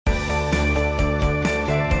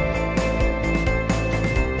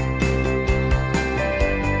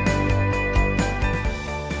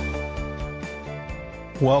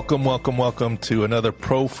Welcome to another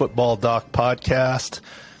Pro Football Doc podcast.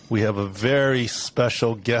 We have a very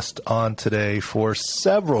special guest on today for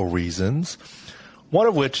several reasons, one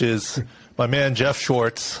of which is my man Geoff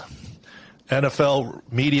Schwartz, NFL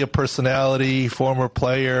media personality, former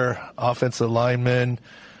player, offensive lineman,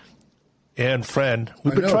 and friend.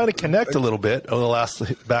 We've been trying to connect a little bit over the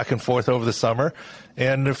last back and forth over the summer,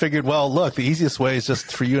 and I figured, well, look, the easiest way is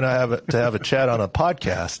just for you and I to have a chat on a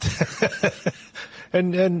podcast.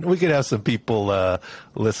 And we could have some people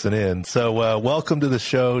listen in. So welcome to the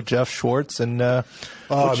show, Geoff Schwartz. And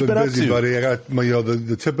what you been up to? Buddy. I got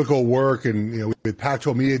the typical work, and we had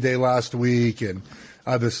Pac-12 Media Day last week, and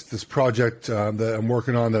I have this project that I'm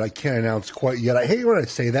working on that I can't announce quite yet. I hate when I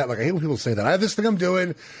say that. Like, I hate when people say that. I have this thing I'm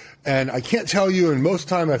doing, and I can't tell you. And most of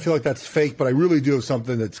the time, I feel like that's fake, but I really do have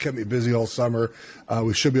something that's kept me busy all summer.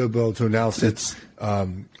 We should be able to announce it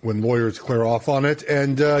when lawyers clear off on it.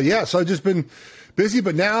 And so I've just been busy,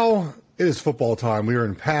 but now it is football time. We are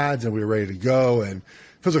in pads and we're ready to go, and it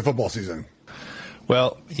feels like football season.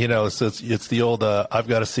 Well, so it's the old I've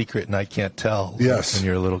got a secret and I can't tell. Yes. When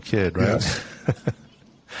you're a little kid, right? Yes.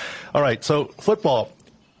 All right, so football,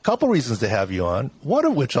 a couple reasons to have you on, one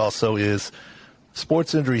of which also is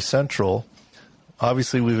Sports Injury Central.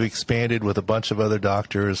 Obviously, we've expanded with a bunch of other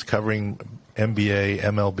doctors covering NBA,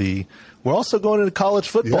 MLB. We're also going into college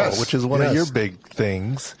football, which is one of your big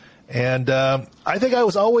things. And I think I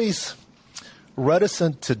was always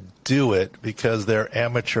reticent to do it because they're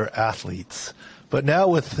amateur athletes. But now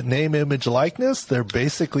with name, image, likeness, they're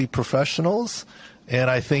basically professionals. And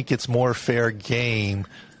I think it's more fair game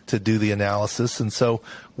to do the analysis. And so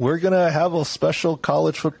we're going to have a special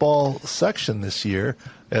college football section this year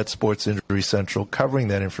at Sports Injury Central covering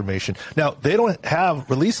that information. Now, they don't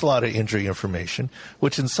release a lot of injury information,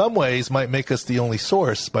 which in some ways might make us the only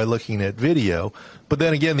source by looking at video. But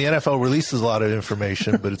then again, the NFL releases a lot of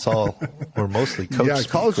information, but it's all or mostly coach speak,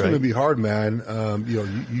 college is right? going to be hard, man.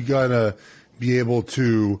 You got to be able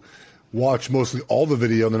to watch mostly all the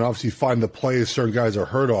video and then obviously find the plays certain guys are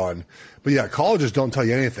hurt on. But yeah, colleges don't tell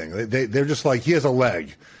you anything. They're just like, he has a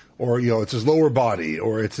leg, or it's his lower body,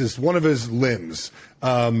 or it's one of his limbs.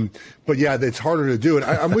 But yeah, it's harder to do it.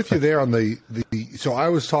 I'm with you there on the. So I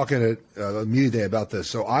was talking at Media Day about this.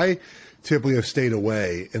 So I typically have stayed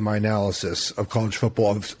away in my analysis of college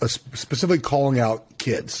football, specifically calling out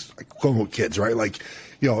kids, like, quote unquote kids, right? Like,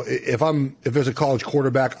 if there's a college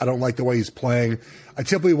quarterback, I don't like the way he's playing, I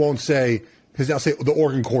typically won't say, because I'll say the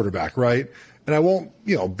Oregon quarterback, right? And I won't,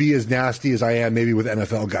 be as nasty as I am maybe with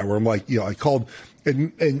NFL guy, where I'm like, I called,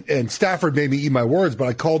 and Stafford made me eat my words, but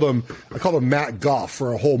I called him Matt Goff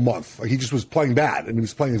for a whole month. Like, he just was playing bad, and he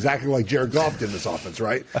was playing exactly like Jared Goff did in this offense,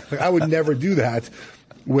 right? Like, I would never do that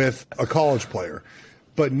with a college player.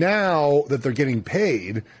 But now that they're getting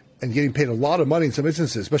paid, and getting paid a lot of money in some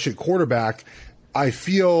instances, especially at quarterback, I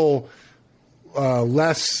feel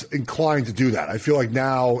less inclined to do that. I feel like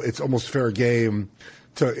now it's almost fair game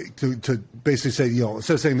to basically say,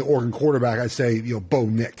 instead of saying the Oregon quarterback, I say, Bo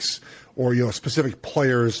Nix, or, specific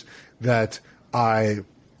players that I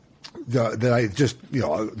just,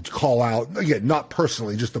 call out, again, not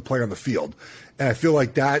personally, just the player on the field. And I feel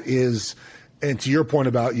like that is, and to your point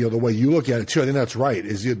about, the way you look at it too, I think that's right,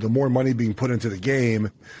 is the more money being put into the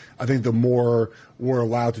game, I think the more we're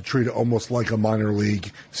allowed to treat it almost like a minor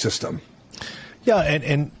league system. Yeah,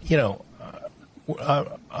 and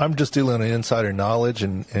I'm just dealing on insider knowledge,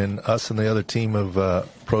 and us and the other team of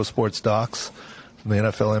pro sports docs from the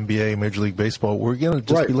NFL, NBA, Major League Baseball, we're going to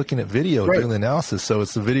just be looking at video, doing the analysis. So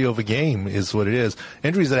it's the video of a game is what it is.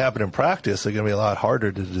 Injuries that happen in practice are going to be a lot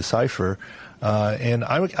harder to decipher. And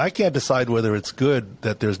I can't decide whether it's good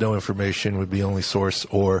that there's no information with the only source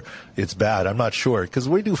or it's bad. I'm not sure, because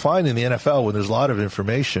we do find in the NFL when there's a lot of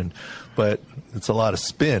information, but it's a lot of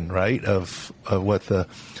spin, right, of what the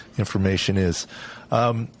information is.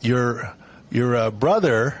 Your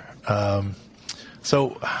brother,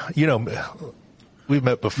 we've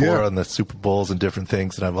met before on the Super Bowls and different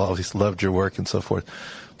things, and I've always loved your work and so forth.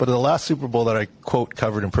 But in the last Super Bowl that I, quote,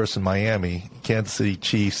 covered in person, Miami, Kansas City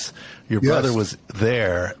Chiefs, your brother was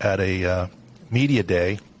there at a media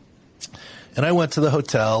day, and I went to the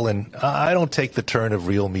hotel, and I don't take the turn of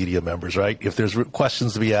real media members, right? If there's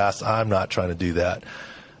questions to be asked, I'm not trying to do that.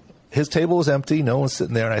 His table was empty. No one's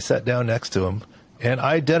sitting there, and I sat down next to him, and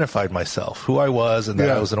I identified myself, who I was, and that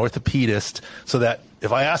I was an orthopedist, so that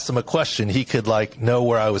if I asked him a question, he could, know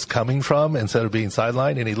where I was coming from instead of being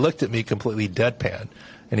sidelined. And he looked at me completely deadpan,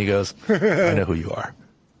 and he goes, I know who you are.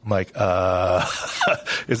 I'm like,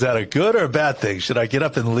 is that a good or a bad thing? Should I get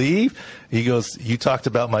up and leave? He goes, you talked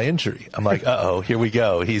about my injury. I'm like, here we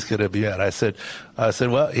go. He's going to be mad. I said,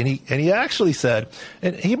 well, and he actually said,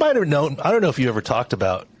 and he might have known, I don't know if you ever talked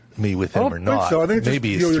about me with him or not. So I think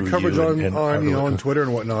maybe just, it's your coverage on Twitter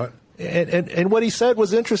and whatnot. And what he said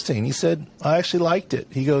was interesting. He said, I actually liked it.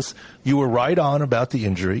 He goes, you were right on about the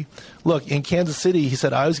injury. Look, in Kansas City, he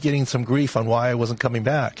said, I was getting some grief on why I wasn't coming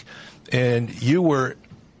back. And you were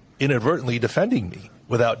inadvertently defending me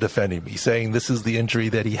without defending me, saying this is the injury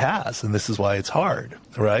that he has and this is why it's hard,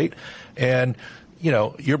 right? And,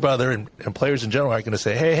 your brother and players in general aren't going to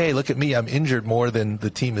say, hey, look at me, I'm injured more than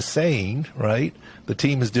the team is saying, right? The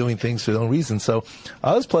team is doing things for their own reason. So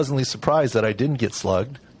I was pleasantly surprised that I didn't get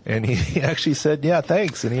slugged. And he actually said, yeah,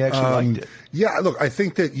 thanks. And he actually liked it. Yeah, look, I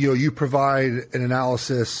think that, you provide an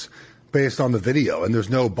analysis based on the video and there's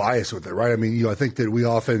no bias with it, right? I mean, I think that we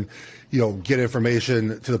often, get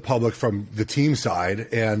information to the public from the team side,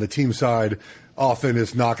 and the team side often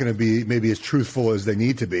is not going to be maybe as truthful as they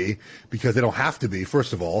need to be because they don't have to be,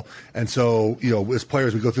 first of all. And so, as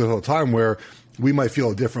players, we go through this all the time where we might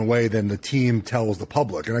feel a different way than the team tells the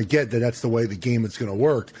public. And I get that that's the way the game is going to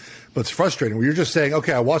work, but it's frustrating where you're just saying,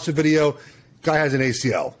 okay, I watched the video, guy has an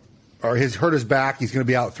ACL, or he's hurt his back, he's going to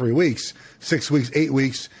be out 3 weeks, 6 weeks, 8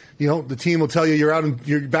 weeks. The team will tell you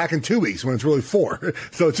you're back in 2 weeks when it's really 4.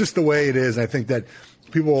 So it's just the way it is. And I think that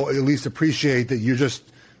people at least appreciate that you're just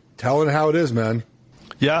telling how it is, man.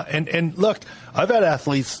 Yeah, and look, I've had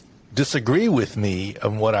athletes disagree with me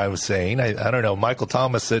on what I was saying. I don't know. Michael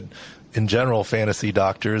Thomas said, in general, fantasy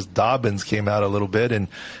doctors. Dobbins came out a little bit, and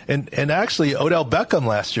actually Odell Beckham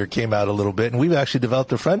last year came out a little bit, and we've actually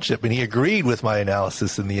developed a friendship. And he agreed with my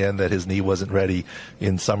analysis in the end that his knee wasn't ready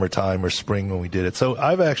in summertime or spring when we did it. So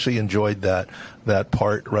I've actually enjoyed that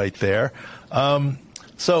part right there.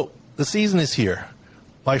 So the season is here.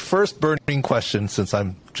 My first burning question, since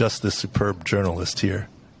I'm just this superb journalist here,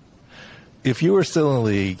 if you were still in the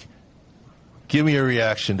league, give me a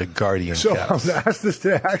reaction to Guardian caps. I was asked this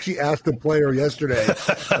today. I actually asked the player yesterday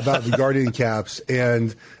about the Guardian caps,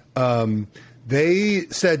 and they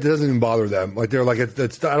said it doesn't even bother them. Like they're like,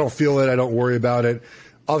 it's, I don't feel it. I don't worry about it.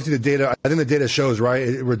 Obviously, I think the data shows, right,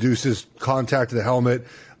 it reduces contact to the helmet.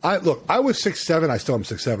 I was 6'7". I still am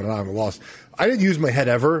 6'7", and I haven't lost. I didn't use my head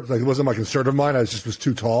ever. Like it wasn't my concern of mine. I was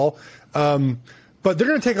too tall. But they're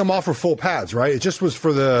going to take them off for full pads, right? It just was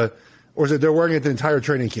or is it they're wearing it the entire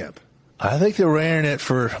training camp? I think they're wearing it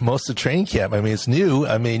for most of training camp. I mean, it's new.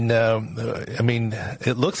 I mean,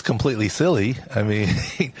 it looks completely silly. I mean,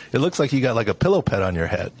 it looks like you got like a pillow pad on your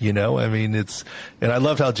head, I mean, and I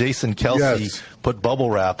loved how Jason Kelsey put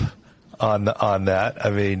bubble wrap on that.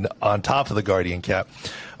 I mean, on top of the Guardian cap.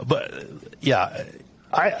 But yeah,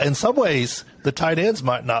 in some ways the tight ends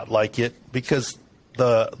might not like it because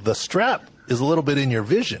the strap is a little bit in your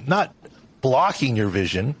vision, not blocking your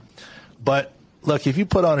vision, but look, if you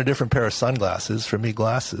put on a different pair of sunglasses, for me,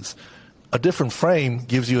 glasses, a different frame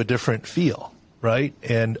gives you a different feel, right?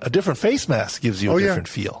 And a different face mask gives you a different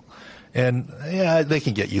feel. And, yeah, they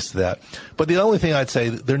can get used to that. But the only thing I'd say,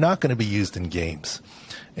 they're not going to be used in games.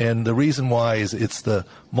 And the reason why is it's the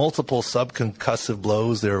multiple subconcussive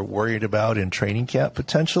blows they're worried about in training camp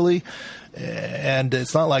potentially. And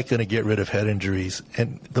it's not like going to get rid of head injuries.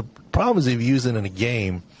 And the problem is if you use it in a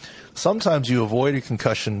game, sometimes you avoid a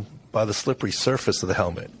concussion by the slippery surface of the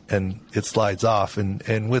helmet, and it slides off.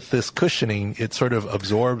 And with this cushioning, it sort of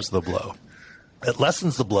absorbs the blow. It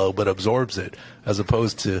lessens the blow, but absorbs it, as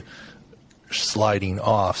opposed to sliding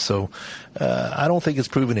off. So I don't think it's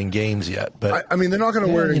proven in games yet. But I mean, they're not going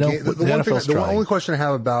to wear it in games. The only question I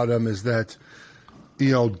have about them is that,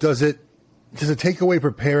 does it take away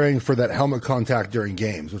preparing for that helmet contact during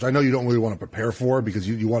games, which I know you don't really want to prepare for because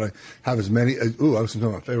you want to have as many.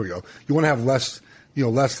 There we go. You want to have less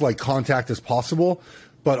like contact as possible,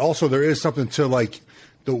 but also there is something to like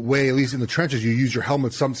the way, at least in the trenches, you use your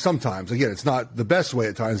helmet sometimes. Again, it's not the best way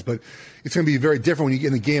at times, but it's going to be very different when you get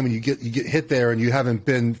in the game and you get hit there and you haven't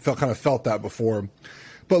felt that before.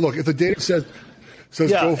 But look, if the data says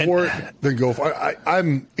go for it, then go for it.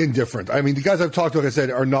 I'm indifferent. I mean, the guys I've talked to, like I said,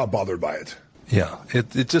 are not bothered by it. Yeah,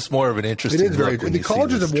 it's just more of an interesting. It is very. The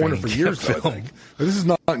colleges have worn it for years, though, I think. This is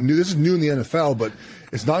not new. This is new in the NFL, but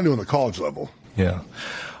it's not new on the college level. Yeah.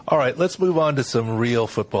 All right, let's move on to some real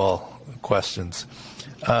football questions.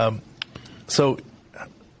 So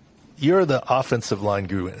you're the offensive line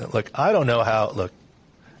guru. Look, I don't know how. Look,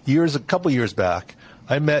 a couple years back,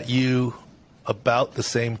 I met you about the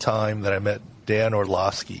same time that I met Dan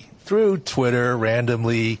Orlovsky through Twitter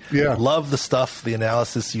randomly. Yeah. Loved the stuff, the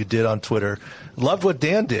analysis you did on Twitter. Loved what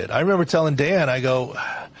Dan did. I remember telling Dan, I go,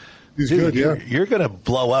 He's dude, good, yeah. You're going to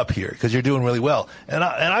blow up here because you're doing really well. And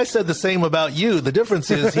I said the same about you. The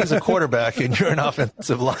difference is he's a quarterback and you're an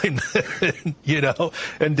offensive lineman,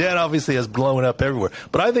 and Dan obviously has blown up everywhere.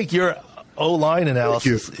 But I think your O-line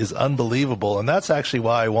analysis is unbelievable, and that's actually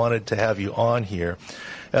why I wanted to have you on here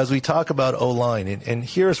as we talk about O-line. And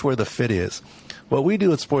here's where the fit is. What we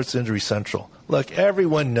do at Sports Injury Central, look,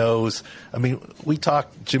 everyone knows. I mean, we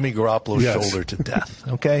talked Jimmy Garoppolo's shoulder to death,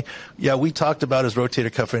 okay? Yeah, we talked about his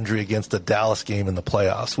rotator cuff injury against the Dallas game in the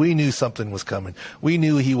playoffs. We knew something was coming. We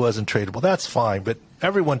knew he wasn't tradable. That's fine, but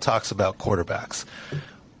everyone talks about quarterbacks.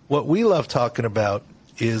 What we love talking about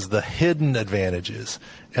is the hidden advantages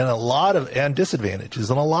and disadvantages.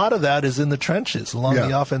 And a lot of that is in the trenches along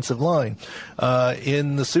the offensive line.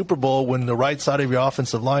 In the Super Bowl, when the right side of your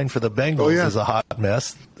offensive line for the Bengals is a hot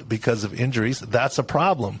mess because of injuries, that's a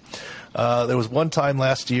problem. There was one time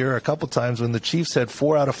last year, a couple times, when the Chiefs had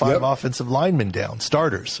 4 out of 5 offensive linemen down,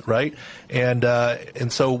 starters, right? And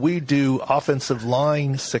so we do offensive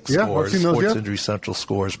line scores, Sports Injury Central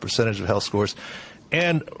scores, percentage of health scores,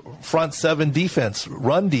 and front 7 defense,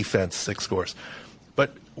 run defense 6 scores.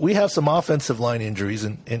 But we have some offensive line injuries,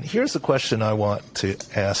 and here's the question I want to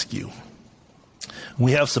ask you.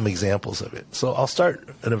 We have some examples of it. So I'll start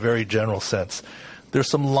in a very general sense. There's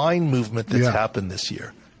some line movement that's happened this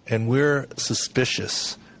year, and we're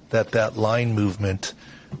suspicious that line movement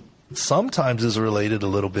sometimes is related a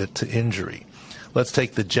little bit to injury. Let's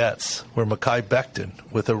take the Jets, where Mekhi Becton,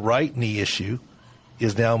 with a right knee issue,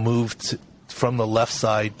 is now moved from the left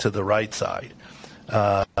side to the right side.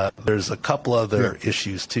 There's a couple other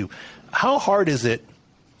issues too. How hard is it?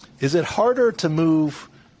 Is it harder to move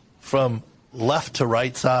from left to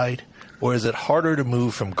right side, or is it harder to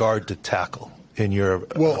move from guard to tackle, in your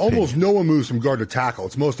opinion? Almost no one moves from guard to tackle.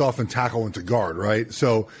 It's most often tackle into guard, right?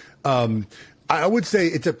 So I would say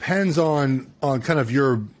it depends on kind of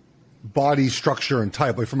your body structure and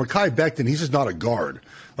type. Like for Mekhi Becton, he's just not a guard.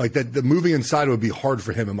 Like that, the moving inside would be hard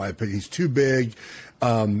for him, in my opinion. He's too big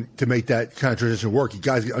to make that kind of transition work.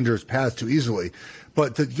 Guys get under his pads too easily.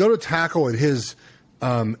 But to go to tackle at his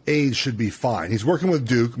age should be fine. He's working with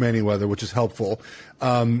Duke Manyweather, which is helpful.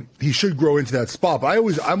 He should grow into that spot. But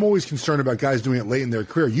I'm always concerned about guys doing it late in their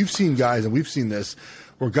career. You've seen guys, and we've seen this,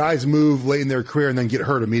 where guys move late in their career and then get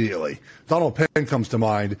hurt immediately. Donald Penn comes to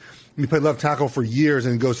mind. He played left tackle for years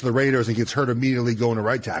and goes to the Raiders and gets hurt immediately going to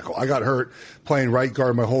right tackle. I got hurt playing right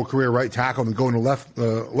guard my whole career, right tackle, and going to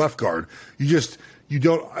left guard.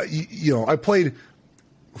 I played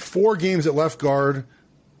 4 games at left guard,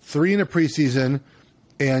 3 in a preseason,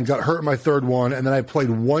 and got hurt in my 3rd one. And then I played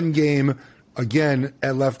 1 game again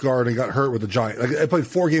at left guard and got hurt with the Giants. Like, I played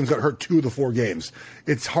 4 games, got hurt 2 of the 4 games.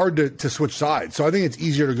 It's hard to switch sides. So I think it's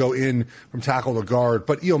easier to go in from tackle to guard.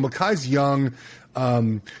 But, Mekhi's young,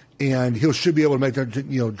 and he should be able to make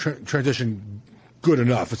that, transition good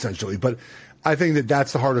enough, essentially. But I think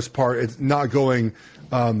that's the hardest part. It's not going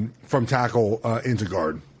from tackle into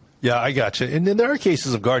guard. Yeah, I got you. And then there are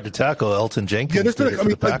cases of guard to tackle. Elton Jenkins did it for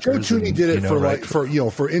the Packers. Joe Tooney did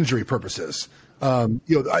it for injury purposes. I think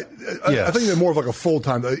they're more of like a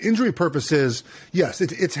full-time. Injury purposes, yes,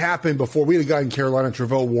 it's happened before. We had a guy in Carolina,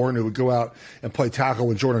 Trevell Warren, who would go out and play tackle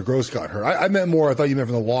when Jordan Gross got hurt. I thought you meant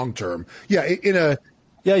from the long term. Yeah,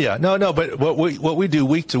 No, but what we do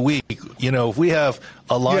week to week, if we have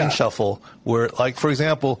a line shuffle where, like, for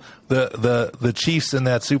example, the Chiefs in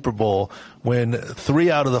that Super Bowl, when 3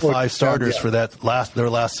 out of the 5 starters for their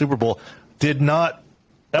last Super Bowl did not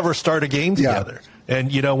ever start a game together. And,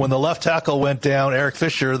 when the left tackle went down, Eric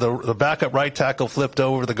Fisher, the backup right tackle flipped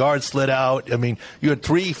over, the guard slid out. I mean, you had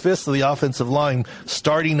 3/5 of the offensive line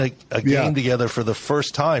starting a game together for the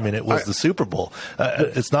first time, and it was the Super Bowl.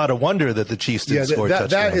 It's not a wonder that the Chiefs didn't score a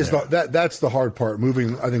touchdown. That's the hard part,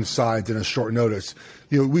 moving, I think, sides in a short notice.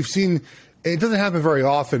 We've seen – it doesn't happen very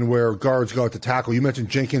often where guards go out to tackle. You mentioned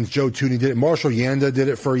Jenkins, Joe Tooney did it. Marshall Yanda did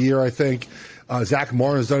it for a year, I think. Zach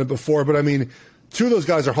Martin has done it before. But, 2 of those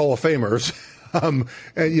guys are Hall of Famers. And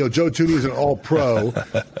Joe Tooney is an all-pro.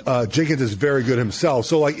 Jenkins is very good himself.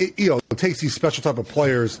 So, it takes these special type of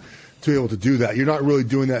players to be able to do that. You're not really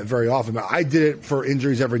doing that very often. I did it for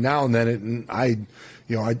injuries every now and then, and I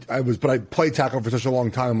played tackle for such a long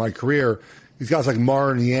time in my career. These guys like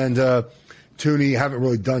Martin, Yanda, Tooney haven't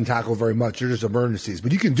really done tackle very much. They're just emergencies.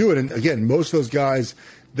 But you can do it. And again, most of those guys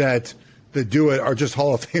that do it are just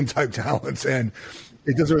Hall of Fame type talents, and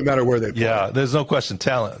it doesn't really matter where they play. Yeah, there's no question.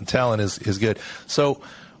 Talent is good. So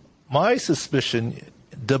my suspicion,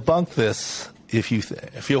 debunk this if you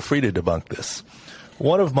feel free to debunk this.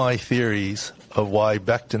 One of my theories of why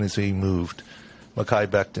Becton is being moved, Mekhi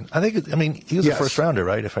Becton, he was a first rounder,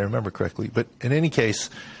 right, if I remember correctly. But in any case,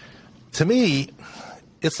 to me,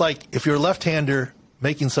 it's like if you're a left-hander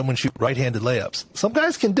making someone shoot right-handed layups. Some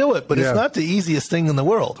guys can do it, but it's not the easiest thing in the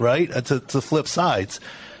world, right? To flip sides.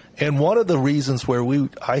 And one of the reasons where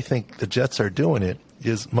I think the Jets are doing it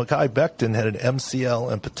is Mekhi Becton had an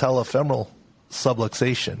MCL and patellofemoral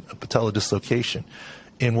subluxation, a patella dislocation,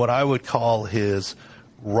 in what I would call his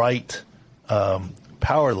right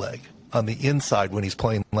power leg on the inside when he's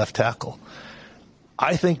playing left tackle.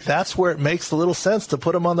 I think that's where it makes a little sense to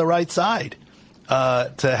put him on the right side,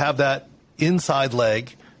 to have that inside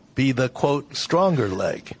leg be the, quote, stronger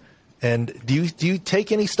leg. And do you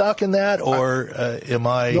take any stock in that, or am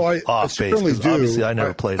I off base? Obviously, I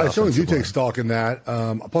never played. I certainly do take stock in that.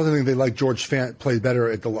 Plus, I think they like George Fant played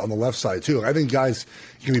better on the left side too. I think guys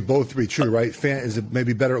can be both to be true, right? Fant is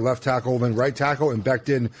maybe better at left tackle than right tackle, and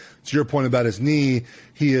Becton, to your point about his knee,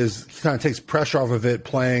 he kind of takes pressure off of it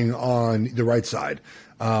playing on the right side.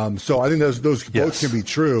 So I think those both can be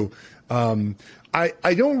true. I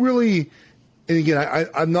don't really. And again,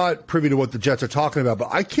 I'm not privy to what the Jets are talking about, but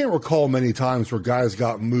I can't recall many times where guys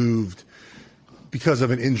got moved because of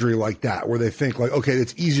an injury like that, where they think like, okay,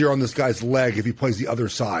 it's easier on this guy's leg if he plays the other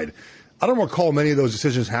side. I don't recall many of those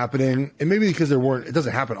decisions happening, and maybe because it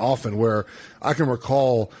doesn't happen often, where I can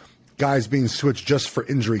recall guys being switched just for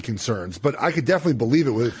injury concerns. But I could definitely believe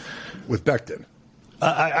it with Becton.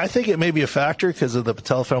 I think it may be a factor because of the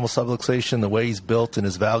patellofemoral subluxation, the way he's built, and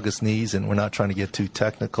his valgus knees, and we're not trying to get too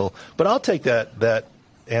technical. But I'll take that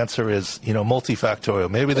answer as, multifactorial.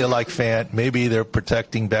 Maybe they like Fant, maybe they're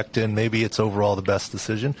protecting Becton, maybe it's overall the best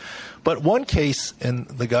decision. But one case, and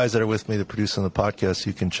the guys that are with me that produce on the podcast,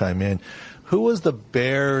 you can chime in, who was the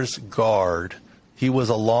Bears guard? He was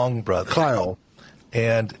a long brother. Kyle.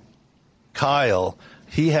 And Kyle,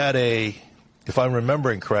 he had if I'm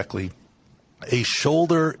remembering correctly, a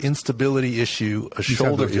shoulder instability issue,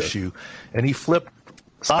 and he flipped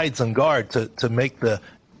sides on guard to make the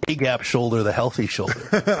A-gap shoulder the healthy shoulder.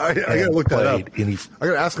 I got to look that up. I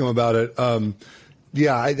got to ask him about it.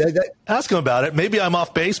 Ask him about it. Maybe I'm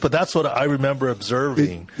off base, but that's what I remember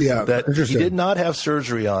observing. That he did not have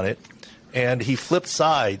surgery on it, and he flipped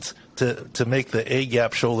sides to make the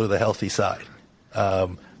A-gap shoulder the healthy side.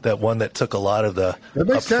 That one that took a lot of the that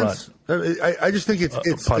makes sense. I just think it's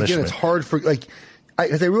again, it's hard for I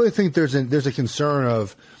really think there's a concern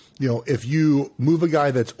of, if you move a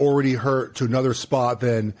guy that's already hurt to another spot,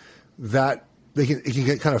 then it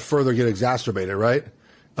can kind of further get exacerbated, right?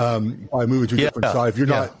 By moving to a different side if you're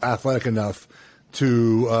not athletic enough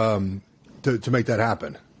to make that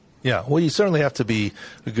happen. Yeah, well, you certainly have to be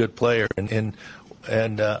a good player, and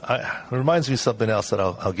it reminds me of something else that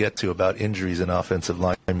I'll get to about injuries in offensive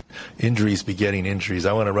line, injuries begetting injuries.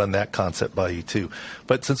 I want to run that concept by you too.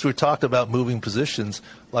 But since we talked about moving positions,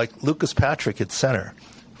 like Lucas Patrick at center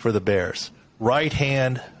for the Bears, right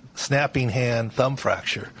hand, snapping hand, thumb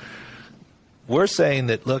fracture. We're saying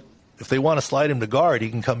that, look, if they want to slide him to guard, he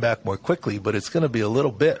can come back more quickly, but it's going to be a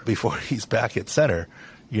little bit before he's back at center.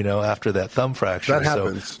 After that thumb fracture. That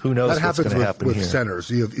happens. So who knows what's going to happen with here. Centers.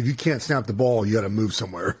 If you can't snap the ball, you got to move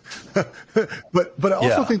somewhere. But I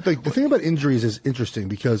also think the thing about injuries is interesting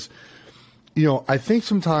because, I think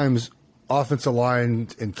sometimes offensive line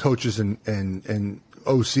and coaches and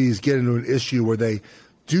OCs get into an issue where they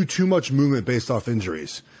do too much movement based off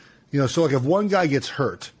injuries. So like if one guy gets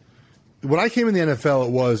hurt, when I came in the NFL,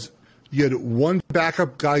 it was you had one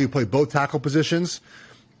backup guy who played both tackle positions,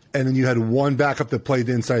 and then you had one backup that played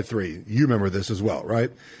the inside three. You remember this as well,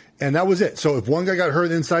 right? And that was it. So if one guy got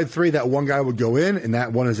hurt inside three, that one guy would go in, and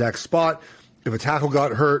that one exact spot. If a tackle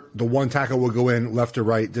got hurt, the one tackle would go in, left or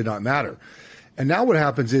right, did not matter. And now what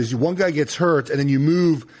happens is one guy gets hurt, and then you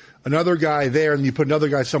move another guy there, and you put another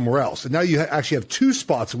guy somewhere else. And now you actually have two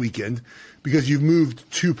spots weakened because you've moved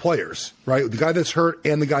two players, right? The guy that's hurt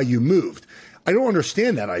and the guy you moved. I don't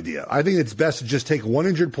understand that idea. I think it's best to just take one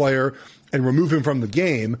injured player and remove him from the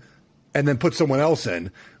game and then put someone else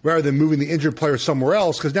in rather than moving the injured player somewhere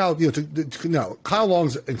else. Because now, Kyle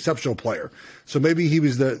Long's an exceptional player. So maybe he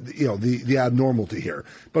was the abnormality here.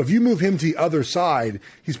 But if you move him to the other side,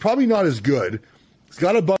 he's probably not as good. He's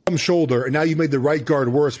got a bum shoulder, and now you made the right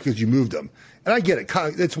guard worse because you moved him. And I get it.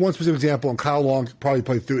 It's one specific example, and Kyle Long probably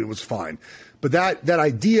played through it. It was fine. But that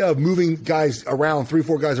idea of moving guys around,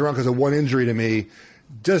 3-4 guys around because of one injury to me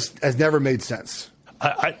just has never made sense.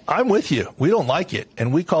 I'm with you. We don't like it,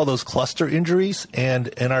 and we call those cluster injuries. And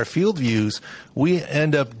in our field views, we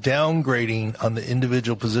end up downgrading on the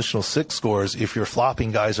individual positional six scores if you're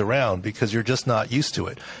flopping guys around because you're just not used to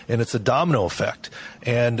it. And it's a domino effect.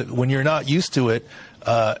 And when you're not used to it,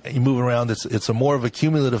 you move around. It's a more of a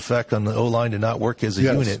cumulative effect on the O-line to not work as a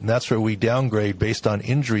unit, and that's where we downgrade based on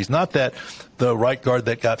injuries. Not that the right guard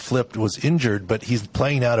that got flipped was injured, but he's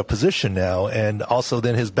playing out of position now, and also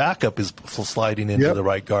then his backup is sliding into the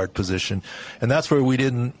right guard position, and that's where we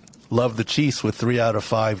didn't love the Chiefs with 3 out of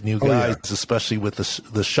 5 new guys, especially with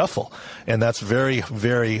the shuffle, and that's very,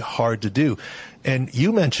 very hard to do. And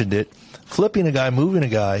you mentioned it, flipping a guy, moving a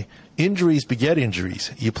guy, injuries beget injuries.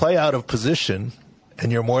 You play out of position,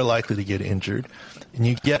 and you're more likely to get injured, and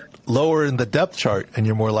you get lower in the depth chart, and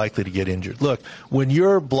you're more likely to get injured. Look, when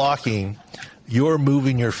you're blocking, you're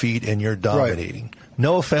moving your feet and you're dominating. Right.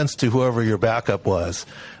 No offense to whoever your backup was.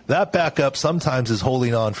 That backup sometimes is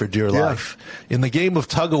holding on for dear life. In the game of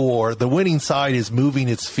tug-of-war, the winning side is moving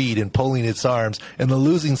its feet and pulling its arms, and the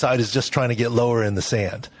losing side is just trying to get lower in the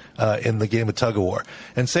sand in the game of tug-of-war.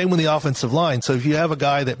 And same with the offensive line. So if you have a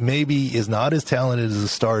guy that maybe is not as talented as a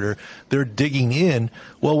starter, they're digging in.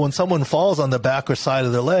 Well, when someone falls on the back or side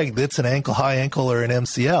of their leg, that's an ankle, high ankle, or an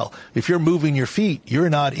MCL. If you're moving your feet, you're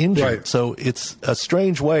not injured. Right. So it's a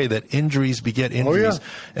strange way that injuries beget injuries.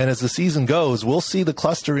 And as the season goes, we'll see the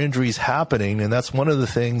cluster injuries happening, and that's one of the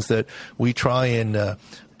things that we try and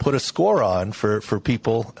put a score on for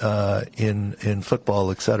people in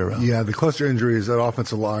football, et cetera. Yeah, the cluster injuries, that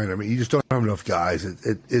offensive line, I mean, you just don't have enough guys.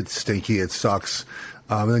 It's stinky. It sucks.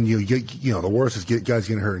 And then you get, the worst is guys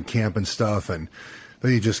getting hurt in camp and stuff, and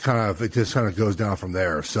then it just kind of goes down from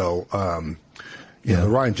there. So, the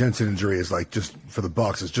Ryan Jensen injury is like, just for the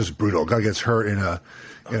Bucs, it's just brutal. Guy gets hurt in a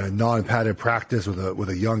non-padded practice with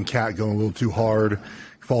a young cat going a little too hard.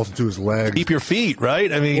 Falls into his legs. Keep your feet,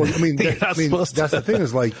 right? I mean, that's the thing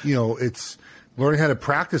is, like, it's learning how to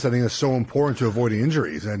practice. I think is so important to avoiding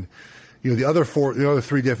injuries. And the other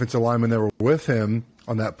 3 defensive linemen that were with him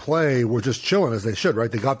on that play were just chilling, as they should, right?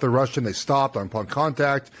 They got the rush and they stopped upon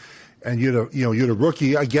contact. And you had a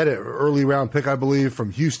rookie. I get it, early round pick, I believe,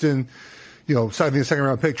 from Houston. Second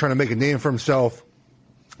round pick, trying to make a name for himself.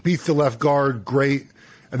 Beats the left guard, great,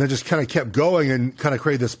 and then just kind of kept going and kind of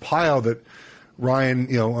created this pile that Ryan,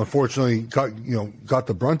 unfortunately got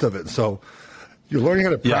the brunt of it. So you're learning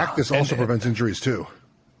how to practice also prevents injuries too.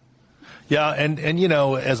 Yeah, and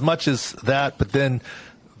as much as that, but then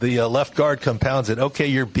the left guard compounds it. Okay,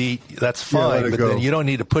 you're beat. That's fine, but then you don't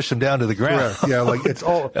need to push him down to the ground. Correct. Yeah, like it's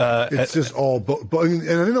all. It's just all. But and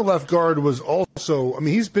I think the left guard was also. I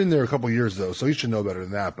mean, he's been there a couple of years though, so he should know better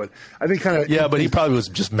than that. But I think kind of. Yeah, but he probably was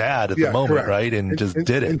just mad at the moment, right? And just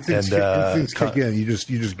did it. And things kick in. You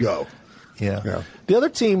just go. Yeah. The other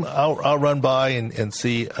team I'll run by and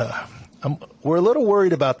see, we're a little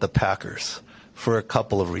worried about the Packers for a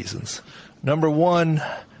couple of reasons. Number one,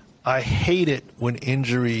 I hate it when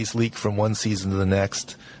injuries leak from one season to the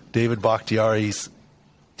next. David Bakhtiari's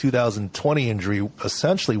 2020 injury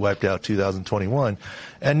essentially wiped out 2021.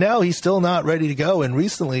 And now he's still not ready to go. And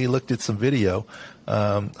recently he looked at some video.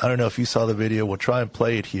 I don't know if you saw the video. We'll try and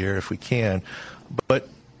play it here if we can. But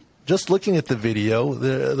just looking at the video,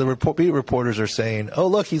 the beat reporters are saying, "Oh,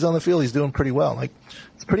 look, he's on the field. He's doing pretty well." Like,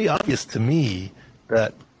 it's pretty obvious to me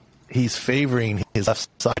that he's favoring his left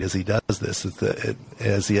side as he does this,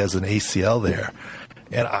 as he has an ACL there.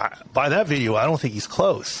 And by that video, I don't think he's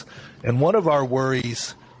close. And one of our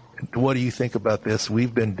worries, what do you think about this?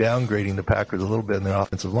 We've been downgrading the Packers a little bit in their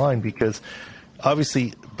offensive line because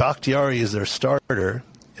obviously Bakhtiari is their starter,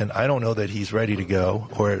 and I don't know that he's ready to go,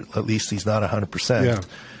 or at least he's not 100%. Yeah.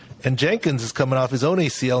 And Jenkins is coming off his own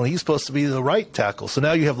ACL, and he's supposed to be the right tackle. So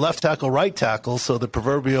now you have left tackle, right tackle. So the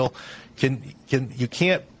proverbial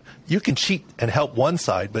you can cheat and help one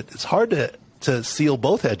side, but it's hard to seal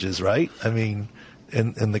both edges, right? I mean,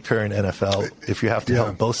 in the current NFL, if you have to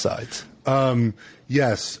help both sides.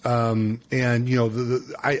 Yes, and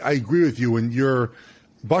I agree with you when you're.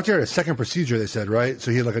 Bakhtiari had a second procedure, they said, right?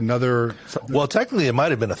 So he had like another. Well, technically, it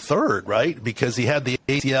might have been a third, right? Because he had the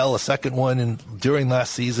ACL, a second one during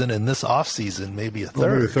last season, and this offseason, maybe a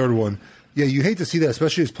third. Maybe a third one. Yeah, you hate to see that,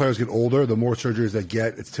 especially as players get older. The more surgeries they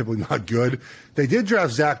get, it's typically not good. They did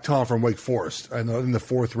draft Zach Tom from Wake Forest in the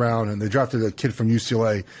 4th round, and they drafted a kid from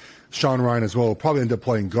UCLA, Sean Ryan, as well. Will probably end up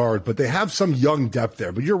playing guard, but they have some young depth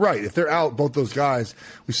there. But you're right. If they're out, both those guys,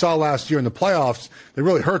 we saw last year in the playoffs, they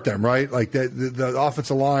really hurt them, right? Like the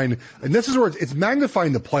offensive line. And this is where it's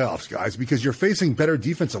magnifying the playoffs, guys, because you're facing better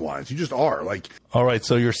defensive lines. You just are. All right,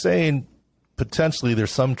 so you're saying potentially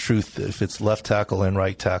there's some truth if it's left tackle and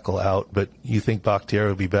right tackle out, but you think Bakhtiari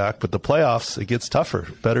will be back. But the playoffs, it gets tougher.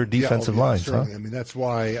 Better defensive lines, huh? I mean, that's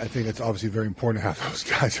why I think it's obviously very important to have those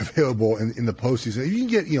guys available in the postseason. If you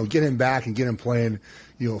can get him back and get him playing,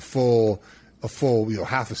 a full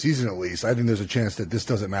half a season at least, I think there's a chance that this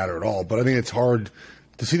doesn't matter at all. But I think it's hard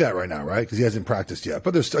to see that right now, right? Because he hasn't practiced yet.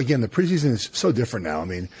 But there's, again, the preseason is so different now. I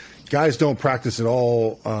mean, guys don't practice at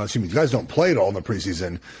all. Guys don't play at all in the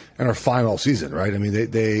preseason and are fine all season, right? I mean,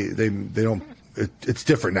 they don't. It's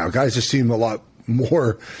different now. Guys just seem a lot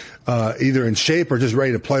more either in shape or just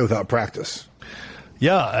ready to play without practice.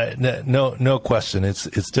 Yeah, no question.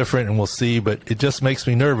 It's different, and we'll see. But it just makes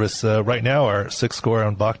me nervous. Right now, our 6 score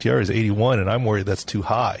on Bakhtiari is 81, and I'm worried that's too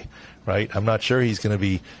high. Right? I'm not sure he's going to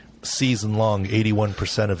be season long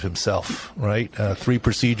 81% of himself. Right? 3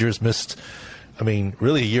 procedures missed. I mean,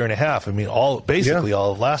 really a year and a half. I mean, all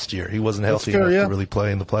of last year he wasn't healthy enough to really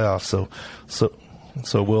play in the playoffs. So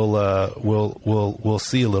we'll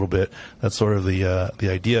see a little bit. That's sort of the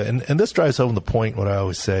idea. And this drives home the point when I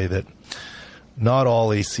always say that not all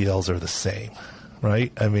ACLs are the same,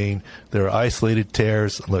 right? I mean, there are isolated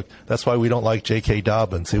tears. Look, that's why we don't like J.K.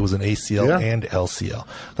 Dobbins. It was an ACL and LCL.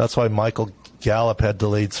 That's why Michael Gallup had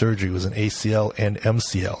delayed surgery. It was an ACL and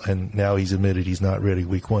MCL, and now he's admitted he's not ready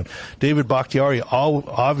week 1. David Bakhtiari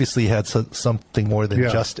obviously had something more than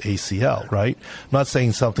just ACL, right? I'm not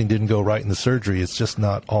saying something didn't go right in the surgery. It's just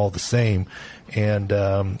not all the same, and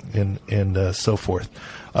so forth.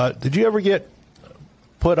 Did you ever get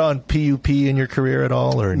put on PUP in your career at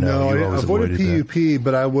all, or no? I avoided PUP,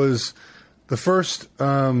 but I was the first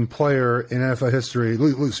player in NFL history,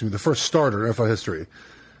 the first starter in NFL history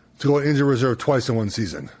to go injured reserve twice in one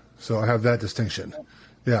season. So I have that distinction.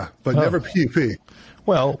 Yeah, but never PUP.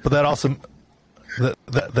 Well, but that also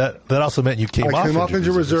meant you came off. I came off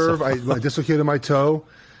injured reserve. I dislocated my toe,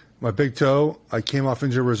 my big toe. I came off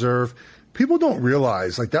injured reserve. People don't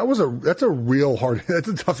realize that's a real hard, that's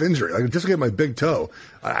a tough injury. Like, just to get my big toe.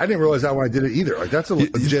 I didn't realize that when I did it either. Like, that's a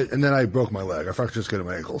legit, and then I broke my leg. I fractured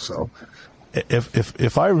my ankle. So,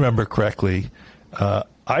 if I remember correctly,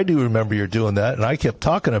 I do remember you're doing that, and I kept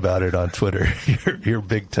talking about it on Twitter. your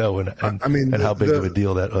big toe, and how big of a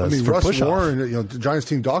deal that was. I mean, for Russ push-off. Warren, the Giants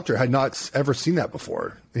team doctor, had not ever seen that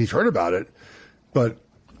before. He's heard about it, but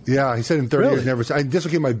yeah, he said in 30 years never. I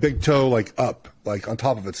dislocated my big toe up, on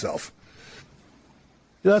top of itself.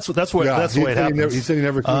 That's the way it happens. He said he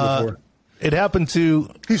never seen it before. It happened to.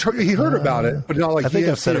 He heard about it, but not like I think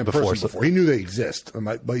I've said it it before. He knew they exist,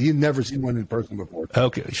 but he'd never seen one in person before.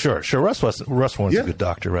 Okay, sure. Russ Warren's a good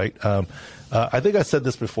doctor, right? I think I said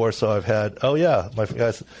this before, so I've had. My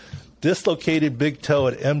guys. Dislocated big toe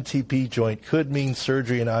at MTP joint could mean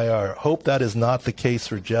surgery in IR. Hope that is not the case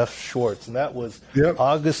for Geoff Schwartz, and that was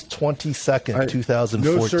August 22nd, 2014.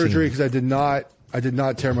 No surgery because I did not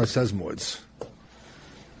tear my sesamoids.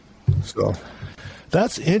 So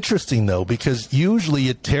that's interesting, though, because usually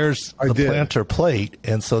it tears the plantar plate,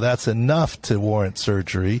 and so that's enough to warrant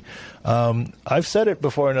surgery. I've said it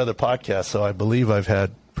before in other podcasts, so I believe I've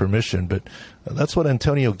had permission, but that's what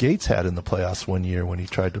Antonio Gates had in the playoffs one year when he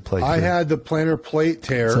tried to play. I had the plantar plate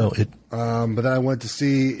tear, but then I went to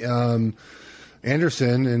see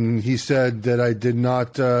Anderson, and he said that I did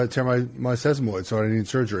not tear my sesamoid, so I didn't need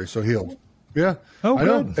surgery, so healed. Yeah. Oh, I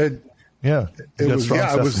good. know. It was.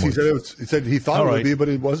 He said he thought it would be, but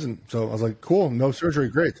it wasn't. So I was like, "Cool, no surgery,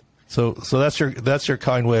 great." So that's your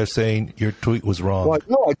kind way of saying your tweet was wrong. Well,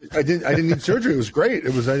 no, I didn't need surgery. It was great.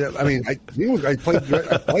 It was. I played.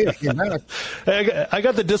 I came back. I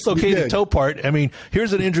got the dislocated toe part. I mean,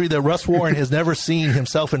 here's an injury that Russ Warren has never seen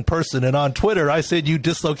himself in person. And on Twitter, I said you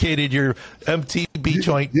dislocated your MTB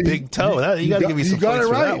joint big toe. You got to give me some points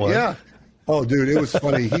for that one. Yeah. Oh, dude, it was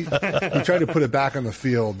funny. He tried to put it back on the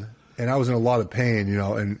field. And I was in a lot of pain,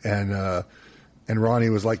 and Ronnie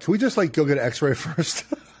was like, "Can we just go get an X-ray first?"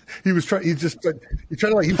 He was trying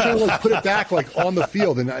to put it back on the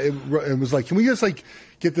field, and it was like, "Can we just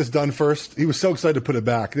get this done first?" He was so excited to put it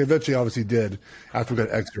back. They eventually, obviously, did after we got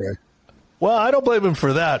an X-ray. Well, I don't blame him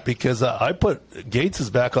for that because I put Gates's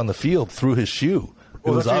back on the field through his shoe. It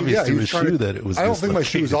was obvious through his shoe that it was. I don't think my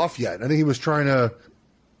shoe was off yet. I think he was trying to.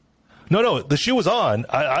 No, the shoe was on.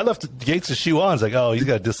 I left Gates' shoe on. I was like, oh, he's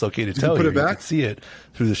got a dislocated toe. Did you put here. it back? You could see it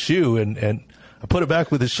through the shoe, and I put it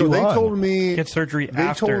back with the shoe on. So they told me get surgery.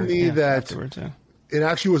 They told me that it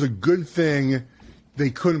actually was a good thing they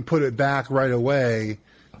couldn't put it back right away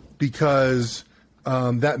because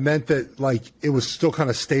that meant that it was still kind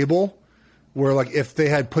of stable. Where if they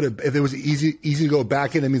had if it was easy to go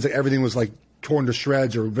back in, it means everything was torn to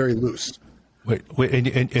shreds or very loose. Wait, and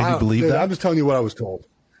you believe that? I'm just telling you what I was told.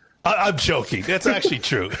 I'm joking. It's actually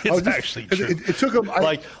true. It's actually true. It took them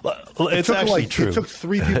it's actually true. It took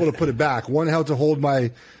 3 people to put it back. One held to hold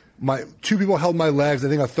my 2 people held my legs. I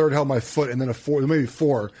think a third held my foot, and then maybe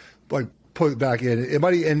 4 put it back in. It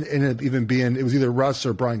might even being it was either Russ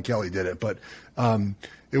or Brian Kelly did it, but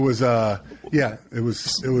it was it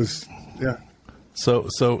was. So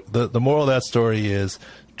the moral of that story is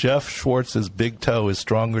Geoff Schwartz's big toe is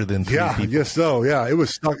stronger than three people. Yeah, yes, so yeah, it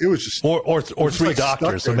was stuck. It was just or three like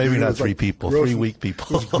doctors. So maybe not three people, gross, 3 weak people.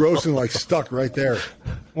 It was gross and like stuck right there.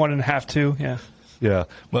 1.5, 2, yeah. Yeah,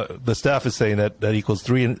 but the staff is saying that equals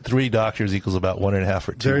three doctors equals about 1.5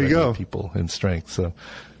 or 2 there you go. people in strength. So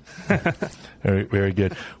very, very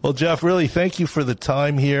good. Well, Geoff, really thank you for the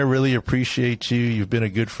time here. Really appreciate you. You've been a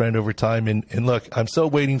good friend over time. And look, I'm still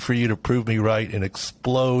waiting for you to prove me right and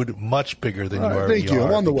explode much bigger than you already are. Thank you.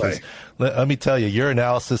 I'm on the way. Let me tell you, your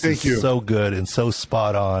analysis is so good and so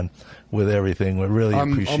spot on with everything. We really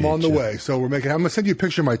appreciate it. I'm on the way. So I'm going to send you a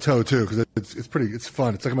picture of my toe too, because it's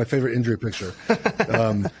fun. It's like my favorite injury picture.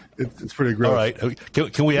 It's pretty gross. All right.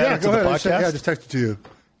 Can we add it to the podcast? Just text it to you.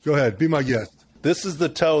 Go ahead. Be my guest. This is the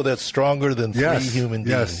toe that's stronger than three human beings.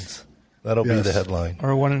 Yes. That'll be the headline. Or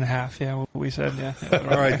 1.5, yeah, what we said, yeah.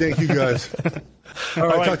 All right. Thank you, guys. All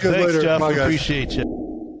right. Talk to you later. Geoff. Bye, guys. Appreciate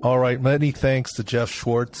you. All right. Many thanks to Geoff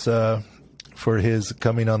Schwartz for his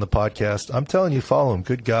coming on the podcast. I'm telling you, follow him.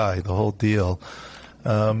 Good guy, the whole deal.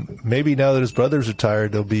 Maybe now that his brother's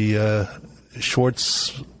retired, there'll be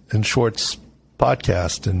Schwartz and Schwartz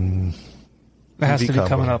podcast. And that has to be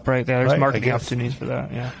coming up, right? Yeah, there's marketing opportunities for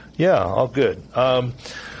that, yeah. Yeah, all good.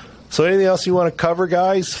 So anything else you want to cover,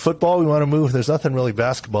 guys? Football, we want to move. There's nothing really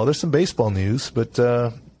basketball. There's some baseball news, but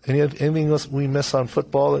anything else we miss on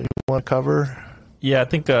football that you want to cover? Yeah, I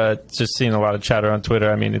think just seeing a lot of chatter on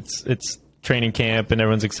Twitter. I mean, it's training camp and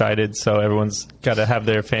everyone's excited, so everyone's got to have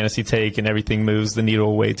their fantasy take and everything moves the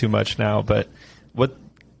needle way too much now. But with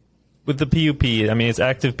the PUP, I mean, it's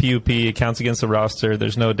active PUP. It counts against the roster.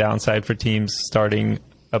 There's no downside for teams starting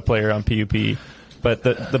a player on PUP. But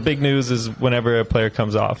the big news is whenever a player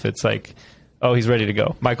comes off, it's like, oh, he's ready to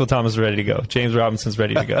go. Michael Thomas is ready to go. James Robinson's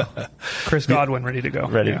ready to go. Chris Godwin ready to go.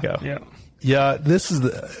 Ready to go. Yeah. Yeah, this is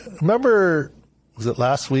remember, was it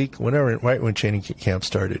last week? Right when training camp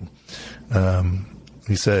started,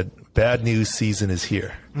 he said, bad news season is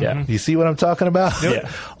here. Yeah. You see what I'm talking about?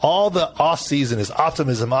 Yeah. All the off season is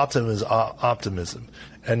optimism.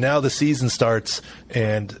 And now the season starts,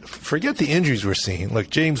 and forget the injuries we're seeing.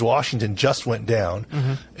 Like James Washington just went down,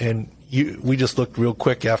 and we just looked real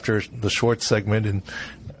quick after the Schwartz segment, and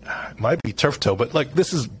it might be turf toe, but like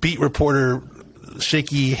this is beat reporter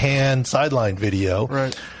shaky hand sideline video.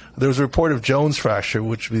 Right. There was a report of Jones fracture,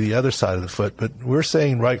 which would be the other side of the foot, but we're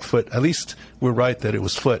saying right foot. At least we're right that it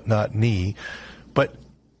was foot, not knee. But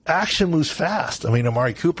action moves fast. I mean,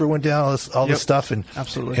 Amari Cooper went down, all this stuff, and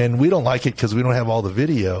absolutely. And we don't like it because we don't have all the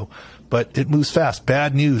video, but it moves fast.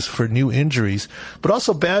 Bad news for new injuries, but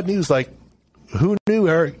also bad news like who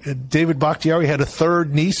knew David Bakhtiari had a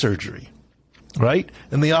third knee surgery, right?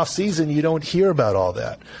 In the off season, you don't hear about all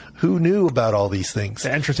that. Who knew about all these things?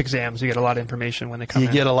 The entrance exams, you get a lot of information when they come in.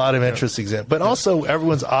 You get a lot of entrance exams. But also,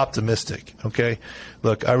 everyone's optimistic, okay?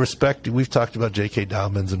 Look, I respect, we've talked about J.K.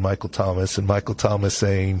 Dobbins and Michael Thomas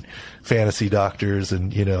saying fantasy doctors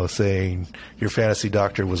and, saying your fantasy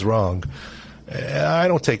doctor was wrong. I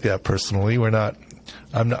don't take that personally. I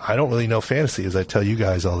don't really know fantasy, as I tell you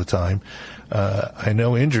guys all the time. I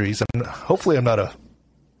know injuries. Hopefully I'm not a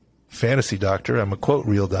fantasy doctor. I'm a, quote,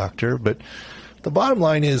 real doctor. But the bottom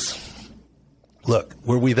line is, look,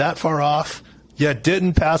 were we that far off? You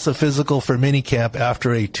didn't pass a physical for minicamp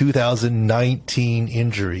after a 2019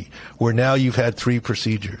 injury, where now you've had 3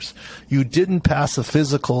 procedures. You didn't pass a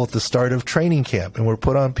physical at the start of training camp and were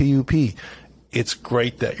put on PUP. It's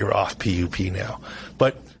great that you're off PUP now.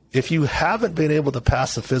 But if you haven't been able to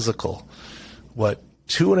pass a physical,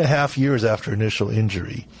 2.5 years after initial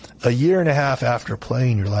injury, a year and a half after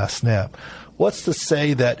playing your last snap, what's to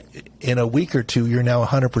say that in a week or two you're now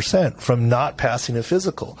 100% from not passing a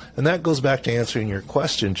physical? And that goes back to answering your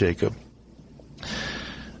question, Jacob.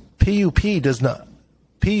 PUP does not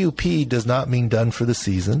mean done for the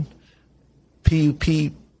season.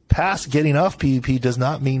 Getting off PUP does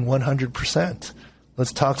not mean 100%.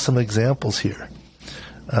 Let's talk some examples here.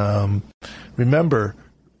 Remember,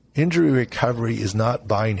 injury recovery is not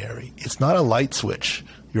binary. It's not a light switch.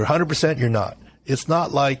 You're 100%, you're not. It's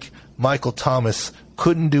not like Michael Thomas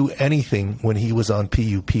couldn't do anything when he was on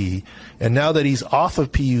PUP, and now that he's off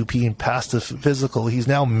of PUP and past the physical, he's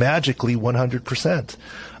now magically 100%.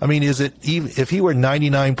 I mean, if he were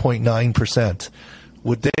 99.9%,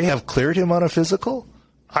 would they have cleared him on a physical?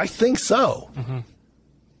 I think so. Mm-hmm.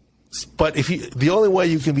 But the only way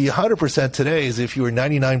you can be 100% today is if you were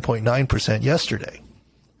 99.9% yesterday.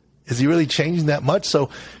 Is he really changing that much? So,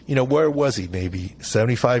 where was he? Maybe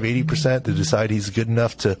 75, 80% to decide he's good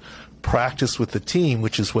enough to practice with the team,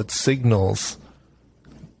 which is what signals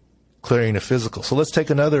clearing a physical. So let's take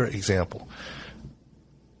another example.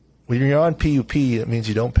 When you're on PUP, it means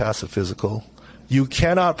you don't pass a physical. You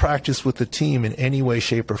cannot practice with the team in any way,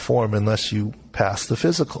 shape, or form unless you pass the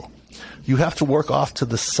physical. You have to work off to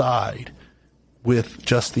the side with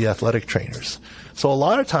just the athletic trainers. So a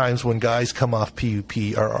lot of times when guys come off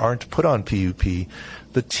PUP or aren't put on PUP,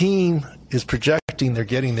 the team is projecting they're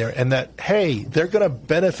getting there and that, hey, they're going to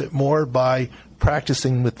benefit more by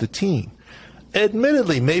practicing with the team.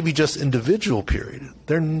 Admittedly, maybe just individual period.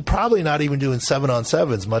 They're probably not even doing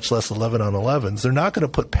 7-on-7s, much less 11-on-11s. They're not going to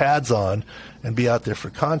put pads on and be out there for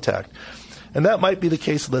contact. And that might be the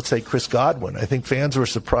case, let's say, Chris Godwin. I think fans were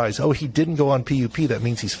surprised. Oh, he didn't go on PUP. That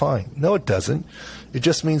means he's fine. No, it doesn't. It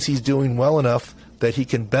just means he's doing well enough that he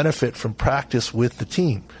can benefit from practice with the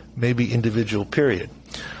team, maybe individual period.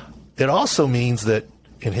 It also means that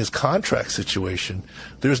in his contract situation,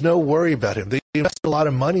 there's no worry about him. They invested a lot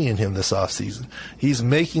of money in him this offseason. He's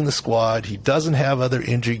making the squad. He doesn't have other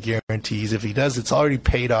injury guarantees. If he does, it's already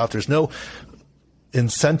paid off. There's no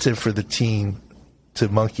incentive for the team to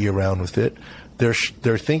monkey around with it. They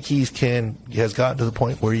think he has gotten to the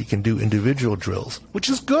point where he can do individual drills, which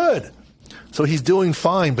is good. So he's doing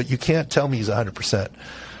fine, but you can't tell me he's 100%.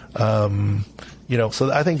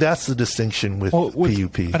 So I think that's the distinction with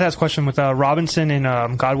PUP. I'd ask a question with Robinson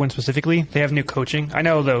and Godwin specifically. They have new coaching. I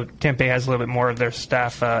know, though, Tampa Bay has a little bit more of their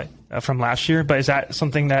staff from last year, but is that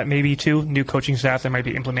something that maybe, too, new coaching staff, they might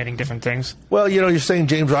be implementing different things? Well, you're saying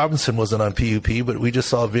James Robinson wasn't on PUP, but we just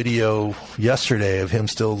saw a video yesterday of him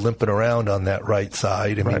still limping around on that right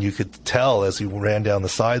side. I mean, you could tell as he ran down the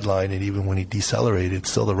sideline, and even when he decelerated,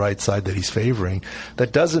 it's still the right side that he's favoring.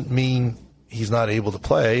 That doesn't mean he's not able to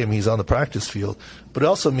play. I mean, he's on the practice field, but it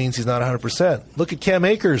also means he's not 100%. Look at Cam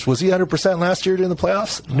Akers. Was he 100% last year during the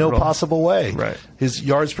playoffs? No possible way. Right. His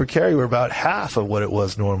yards per carry were about half of what it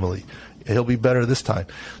was normally. He'll be better this time.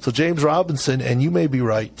 So James Robinson, and you may be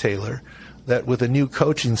right, Taylor, that with a new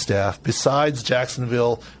coaching staff, besides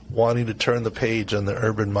Jacksonville wanting to turn the page on the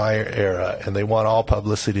Urban Meyer era, and they want all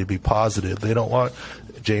publicity to be positive, they don't want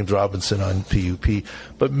James Robinson on PUP.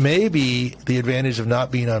 But maybe the advantage of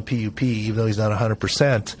not being on PUP, even though he's not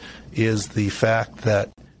 100%, is the fact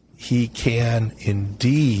that he can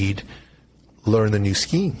indeed learn the new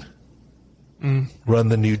scheme, run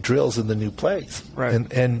the new drills and the new plays. Right.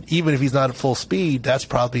 And even if he's not at full speed, that's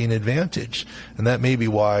probably an advantage. And that may be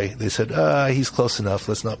why they said, he's close enough,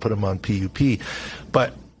 let's not put him on PUP.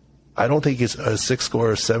 But I don't think it's a 6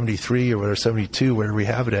 score of 73 or whatever, 72, where we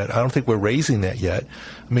have it at. I don't think we're raising that yet.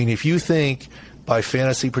 I mean, if you think by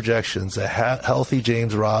fantasy projections a healthy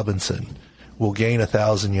James Robinson will gain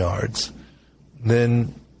 1,000 yards,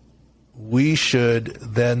 then we should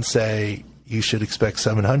then say you should expect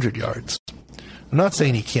 700 yards. I'm not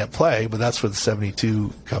saying he can't play, but that's where the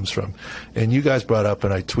 72 comes from. And you guys brought up,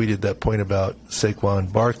 and I tweeted that point about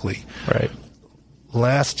Saquon Barkley. Right.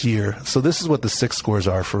 Last year, so this is what the 6 scores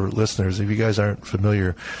are for listeners. If you guys aren't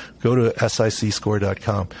familiar, go to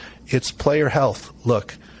sicscore.com. It's player health.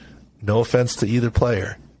 Look, no offense to either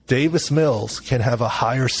player. Davis Mills can have a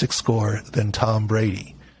higher 6 score than Tom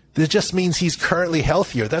Brady. It just means he's currently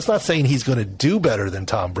healthier. That's not saying he's going to do better than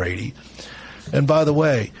Tom Brady. And by the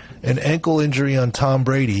way, an ankle injury on Tom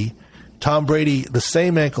Brady, the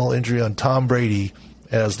same ankle injury on Tom Brady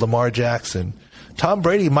as Lamar Jackson, Tom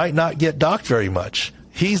Brady might not get docked very much.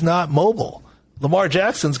 He's not mobile. Lamar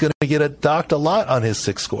Jackson's going to get docked a lot on his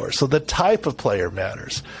 6 score. So the type of player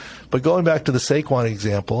matters. But going back to the Saquon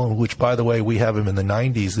example, which, by the way, we have him in the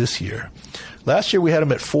 90s this year. Last year we had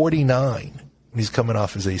him at 49 when he's coming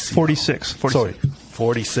off his ACL. 46.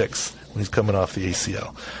 46 when he's coming off the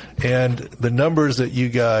ACL. And the numbers that you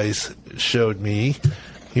guys showed me,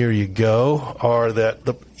 here you go, are that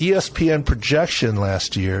the ESPN projection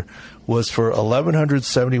last year was for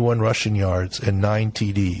 1,171 rushing yards and 9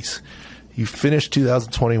 TDs. He finished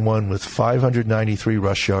 2021 with 593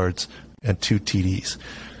 rush yards and 2 TDs.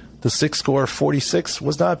 The 6 score, 46,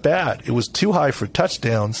 was not bad. It was too high for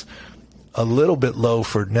touchdowns, a little bit low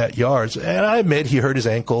for net yards. And I admit he hurt his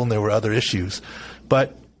ankle and there were other issues.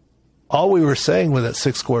 But all we were saying with that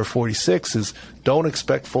 6 score, 46 is don't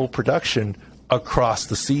expect full production across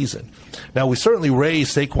the season. Now, we certainly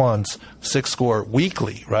raised Saquon's 6 score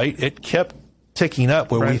weekly, right? It kept ticking up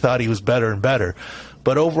where we thought he was better and better.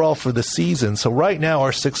 But overall for the season, so right now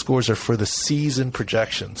our 6 scores are for the season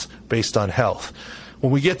projections based on health.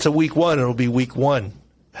 When we get to week 1, it'll be week 1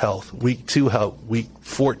 health, week 2 health, week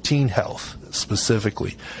 14 health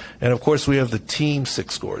specifically. And, of course, we have the team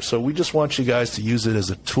 6 scores. So we just want you guys to use it as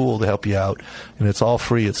a tool to help you out, and it's all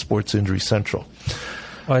free at Sports Injury Central.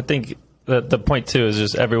 Well, I think the point, too, is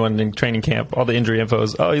just everyone in training camp, all the injury info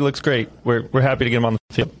is, he looks great. We're happy to get him on the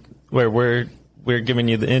field. We're we're giving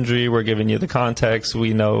you the injury, we're giving you the context,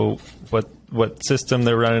 we know what system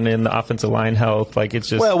they're running in, the offensive line health. Like, it's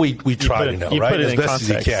just, well, we try to know, right, as best as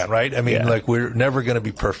you can, right? I mean, like, we're never going to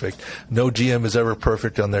be perfect. No GM is ever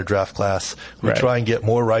perfect on their draft class. We try and get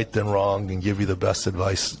more right than wrong and give you the best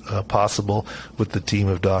advice possible with the team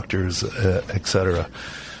of doctors, et cetera.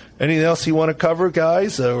 Anything else you want to cover,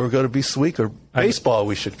 guys? We're going to be Week or baseball.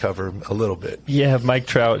 We should cover a little bit. Yeah, Mike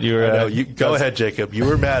Trout. You were. Go ahead, Jacob. You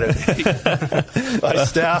were mad at me. My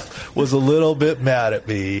staff was a little bit mad at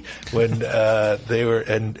me when they were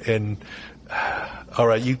and. All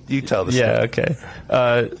right, you tell the story. Yeah, okay.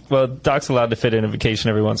 Well, Doc's allowed to fit in a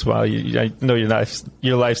vacation every once in a while. I know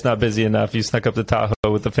your life's not busy enough. You snuck up to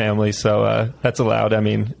Tahoe with the family, so that's allowed. I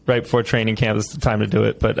mean, right before training camp is the time to do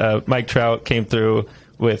it. But Mike Trout came through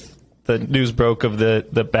with the news broke of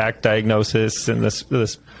the back diagnosis, and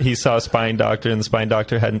this he saw a spine doctor, and the spine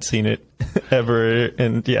doctor hadn't seen it ever,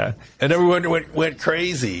 and yeah. And everyone went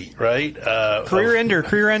crazy, right? Career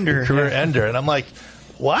ender. And I'm like,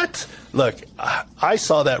 what? Look, I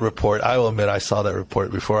saw that report. I will admit I saw that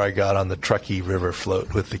report before I got on the Truckee River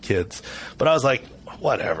float with the kids. But I was like,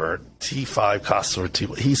 whatever, T5 costs over T.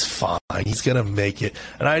 He's fine. He's going to make it.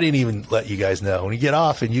 And I didn't even let you guys know. When you get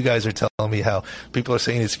off and you guys are telling me how people are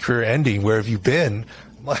saying it's career ending, where have you been?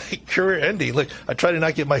 My career ending. Look, I try to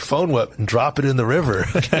not get my phone wet and drop it in the river.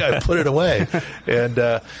 I put it away.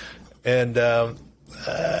 And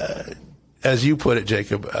as you put it,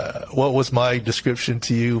 Jacob, what was my description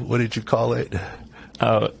to you? What did you call it?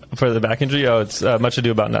 For the back injury, it's much ado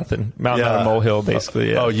about nothing. Mountain out of molehill,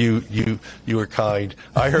 basically. Yeah. Oh, you were kind.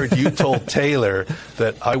 I heard you told Taylor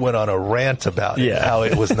that I went on a rant about it, how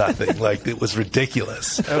it was nothing, like it was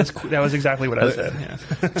ridiculous. That was exactly what I said.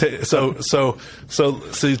 Yeah.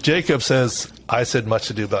 So Jacob says I said much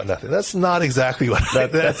ado about nothing. That's not exactly what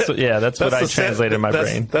that's what I translated in my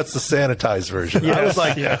brain. That's the sanitized version. Yes, I was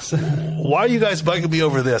like, why are you guys bugging me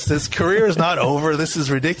over this? This career is not over. This is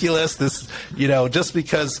ridiculous. This, just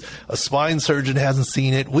because a spine surgeon hasn't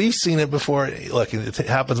seen it, we've seen it before. Look, it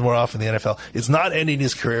happens more often in the NFL. It's not ending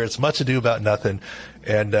his career. It's much ado about nothing.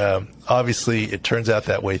 And obviously, it turns out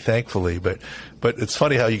that way, thankfully. But it's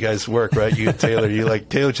funny how you guys work, right? You and Taylor.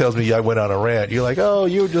 Taylor tells me I went on a rant. You're like, oh,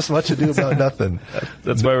 you were just much ado about nothing.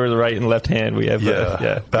 That's why we're the right and left hand. We have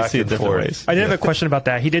back and forth. Ways. I did have a question about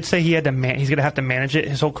that. He did say he had to he's going to have to manage it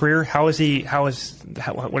his whole career. What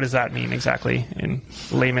does that mean exactly in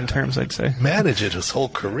layman terms? I'd say manage it his whole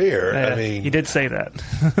career. I mean, he did say that.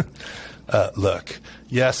 Look,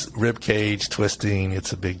 yes, rib cage twisting,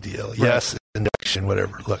 it's a big deal. Right. Yes, induction,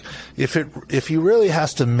 whatever. Look, if he really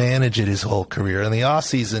has to manage it his whole career, in the off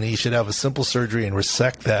season, he should have a simple surgery and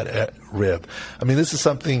resect that rib. I mean, this is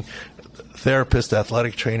something therapists,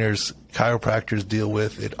 athletic trainers, chiropractors deal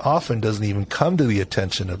with. It often doesn't even come to the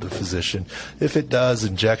attention of the physician. If it does,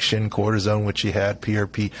 injection, cortisone, which he had,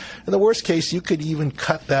 PRP. In the worst case, you could even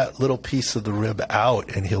cut that little piece of the rib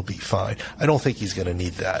out and he'll be fine. I don't think he's going to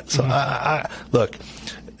need that. So look,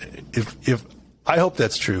 if I hope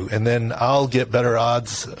that's true, and then I'll get better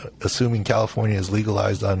odds, assuming California is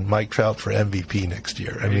legalized, on Mike Trout for MVP next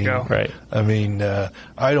year. There you go. Right. I mean,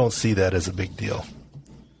 I don't see that as a big deal.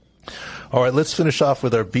 All right, let's finish off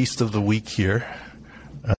with our Beast of the Week here.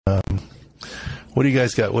 What do you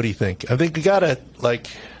guys got? What do you think? I think we got to, I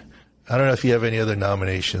don't know if you have any other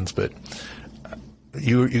nominations, but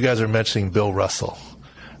you guys are mentioning Bill Russell.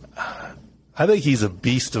 I think he's a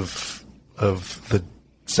beast of the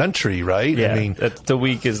century, right? Yeah, I mean, the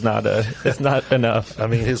week is not enough. I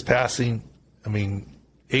mean, his passing,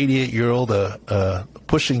 88-year-old,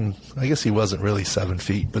 pushing, I guess he wasn't really 7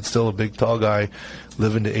 feet, but still a big, tall guy,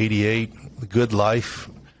 living to 88, good life,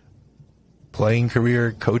 playing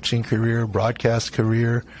career, coaching career, broadcast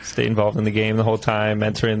career. Stay involved in the game the whole time,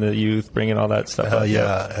 mentoring the youth, bringing all that stuff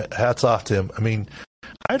up. Hats off to him. I mean,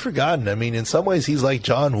 I'd forgotten. I mean, in some ways, he's like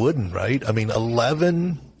John Wooden, right? I mean,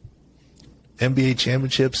 11 NBA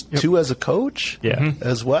championships, 2 as a coach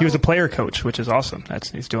as well. He was a player coach, which is awesome.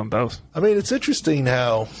 He's doing both. I mean, it's interesting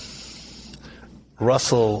how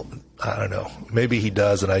Russell, I don't know, maybe he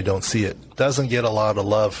does and I don't see it, doesn't get a lot of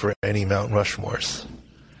love for any Mount Rushmores.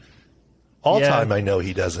 All time, I know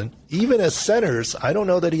he doesn't. Even as centers, I don't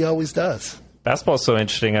know that he always does. Basketball's so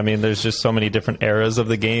interesting. I mean, there's just so many different eras of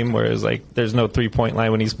the game, whereas there's no 3-point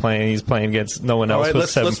line when he's playing. He's playing against no one else. All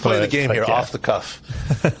right, let's play the game here off the cuff.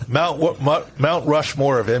 Mount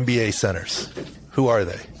Rushmore of NBA centers. Who are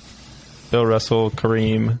they? Bill Russell,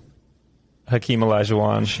 Kareem, Hakeem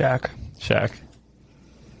Olajuwon, Shaq.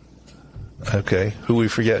 Okay, who are we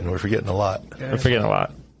forgetting? We're forgetting a lot. We're forgetting a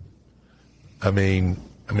lot. I mean,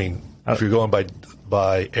 if you're going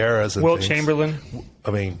by eras and Wilt things, Chamberlain.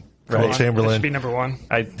 I mean, Will Chamberlain. Should be number one.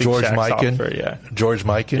 I think George Shaq's Mikan. off for, yeah. George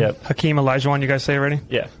Mikan. Yep. Hakeem Olajuwon, you guys say already?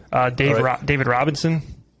 Yeah. David Robinson.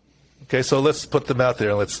 Okay, so let's put them out there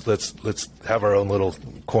and let's have our own little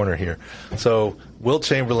corner here. So Will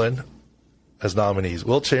Chamberlain as nominees.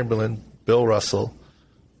 Will Chamberlain, Bill Russell,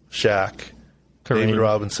 Shaq, David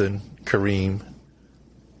Robinson, Kareem,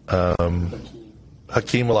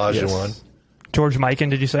 Hakeem Olajuwon. Yes. George Mikan,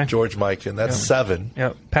 did you say? George Mikan. That's 7.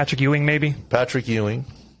 Yep. Patrick Ewing, maybe? Patrick Ewing.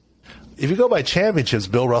 If you go by championships,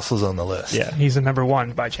 Bill Russell's on the list. Yeah, he's the number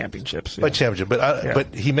one by championships. By championship,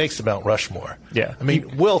 but he makes the Mount Rushmore. Yeah. I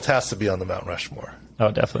mean, Wilt has to be on the Mount Rushmore.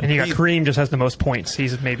 Oh, definitely. And you got Kareem just has the most points.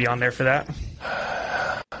 He's maybe on there for that.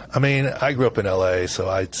 I mean, I grew up in L.A., so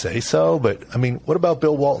I'd say so. But, I mean, what about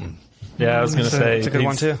Bill Walton? Yeah, I was going to say. It's a good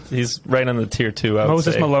one, too. He's right on the tier 2, I would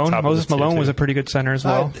Moses say. Malone. Top Moses of the tier Malone 2. was a pretty good center as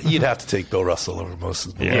well. You'd have to take Bill Russell over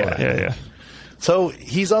Moses Malone. Yeah. So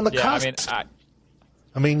he's on the cusp.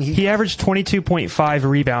 I mean, he averaged 22.5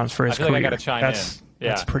 rebounds for his career. I got to chime in.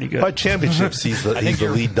 That's pretty good. By championships, he's the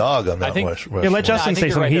lead dog on that Rushmore. Yeah, let Justin say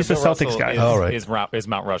something. Right, he's the Bill Celtics Russell guy. Is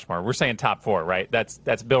Mount Rushmore. We're saying top 4, right?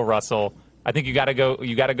 That's Bill Russell. I think you got to go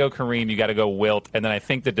Kareem, you got to go Wilt, and then I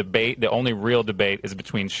think the only real debate is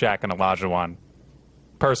between Shaq and Olajuwon.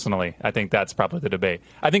 Personally, I think that's probably the debate.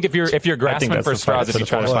 I think if you're grasping for straws, if you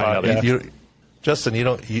try to find others. Justin, you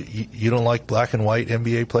don't like black and white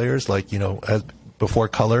NBA players before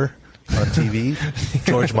color on TV?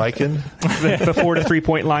 George Mikan before the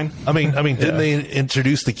 3-point line. I mean, didn't they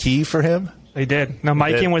introduce the key for him? They did. No,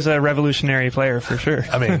 Mikan was a revolutionary player for sure.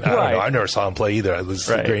 I mean, I don't know. I never saw him play either. It was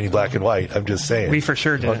grainy black and white. I'm just saying. We for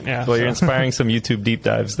sure didn't. Well, you're inspiring some YouTube deep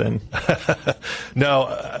dives then. No,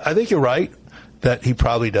 I think you're right that he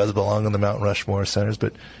probably does belong on the Mount Rushmore centers,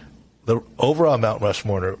 but the overall Mount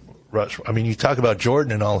Rushmore, I mean, you talk about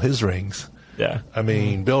Jordan and all his rings. Yeah. I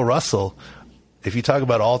mean, Bill Russell, if you talk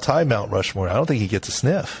about all-time Mount Rushmore, I don't think he gets a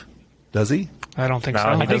sniff. Does he? I don't think so.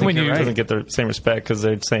 I think he doesn't get the same respect because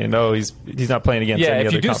they're saying, no, he's not playing against any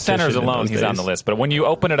other competition. Yeah, if you do centers alone, he's on the list. But when you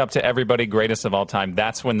open it up to everybody, greatest of all time,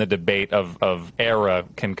 that's when the debate of era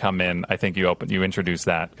can come in. I think you introduce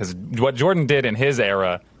that. Because what Jordan did in his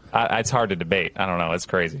era, it's hard to debate. I don't know. It's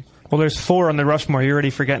crazy. Well, there's 4 on the Rushmore. You're already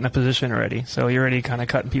forgetting the position already. So you're already kind of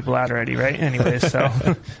cutting people out already, right? Anyways, so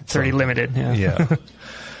it's already limited. Yeah.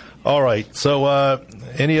 All right. So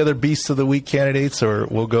any other Beasts of the Week candidates, or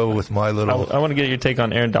we'll go with my little... I want to get your take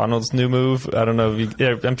on Aaron Donald's new move. I don't know if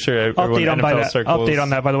you... I'm sure everyone in NFL circles... Update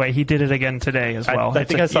on that, by the way. He did it again today as well. I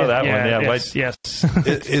think I saw that one. Yes.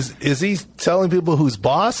 Is he telling people who's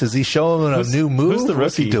boss? Is he showing them a new move? Who's the rookie?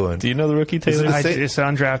 What's he doing? Do you know the rookie, Taylor? It's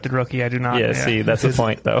an undrafted rookie. I do not. Yeah, see, that's the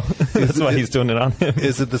point, though. That's why he's doing it on him.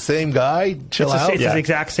 Is it the same guy? Chill out? It's the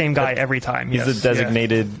exact same guy every time. He's the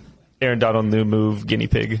designated Aaron Donald new move guinea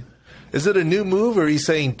pig. Is it a new move, or he's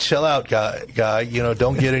saying, "Chill out, guy"?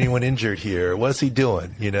 Don't get anyone injured here. What's he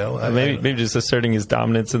doing? Maybe just asserting his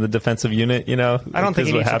dominance in the defensive unit. I don't think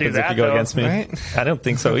he needs to do that, if you go against me. Right? I don't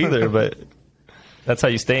think so either. But that's how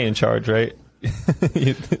you stay in charge, right?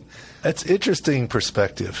 That's interesting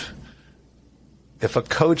perspective. If a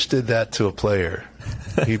coach did that to a player,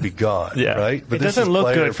 he'd be gone. Right? But it doesn't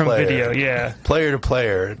look good from video. Yeah, player to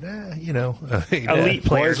player. Elite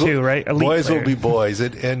player too, right? Elite boys player. will be boys,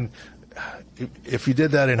 and if you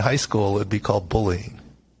did that in high school, it'd be called bullying.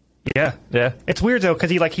 Yeah. It's weird though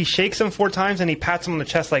because he shakes him 4 times and he pats him on the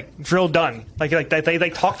chest like drill done. Like they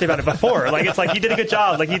talked about it before. Like it's like you did a good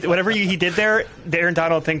job. Like whatever he did there, Aaron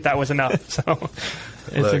Donald think that was enough. So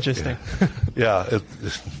it's interesting. Yeah,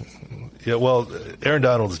 well, Aaron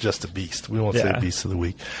Donald is just a beast. We won't say Beast of the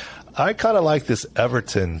Week. I kind of like this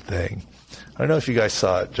Everton thing. I don't know if you guys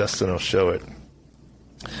saw it. Justin will show it.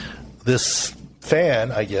 This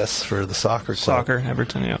fan, I guess, for the soccer club.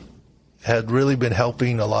 Everton, yeah. Had really been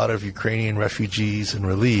helping a lot of Ukrainian refugees in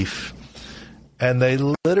relief. And they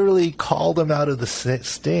literally called them out of the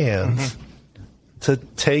stands to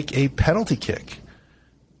take a penalty kick.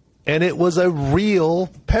 And it was a real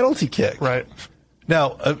penalty kick. Right.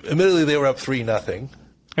 Now, admittedly, they were up 3-0.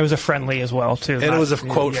 It was a friendly as well, too. And it was a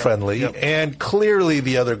quote friendly. Yep. And clearly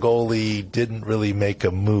the other goalie didn't really make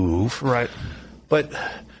a move. Right. But,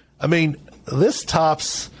 I mean, this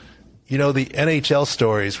tops, the NHL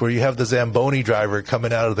stories where you have the Zamboni driver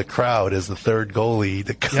coming out of the crowd as the third goalie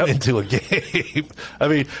to come into a game. I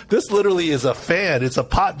mean, this literally is a fan. It's a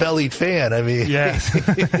pot-bellied fan. I mean,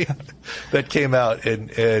 that came out and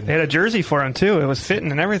they had a jersey for him too. It was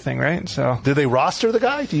fitting and everything, right? So, did they roster the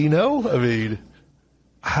guy? Do you know? I mean,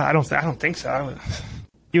 I don't think so.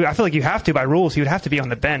 I feel like you have to by rules. He would have to be on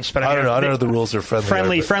the bench. But I don't know. I don't know if the rules are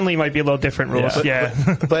friendly. Friendly might be a little different rules.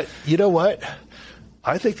 But you know what?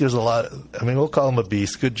 I think there's a lot. I mean, we'll call him a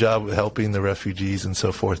beast. Good job with helping the refugees and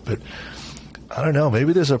so forth. But I don't know.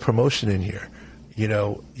 Maybe there's a promotion in here. You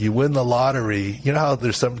know, you win the lottery. You know how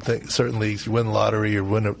there's certain leagues, you win the lottery or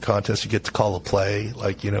win a contest, you get to call a play.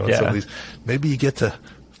 Like, you know, in some of these, maybe you get to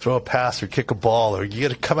throw a pass or kick a ball, or you get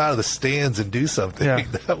to come out of the stands and do something. Yeah.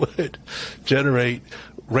 That would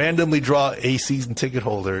randomly draw a season ticket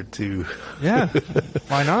holder to. Yeah,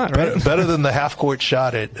 why not? Right? Better than the half court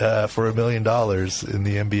shot at for $1 million in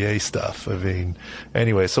the NBA stuff. I mean,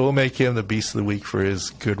 anyway, so we'll make him the Beast of the Week for his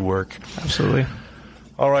good work. Absolutely.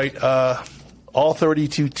 All right. All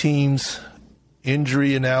 32 teams'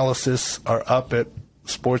 injury analysis are up at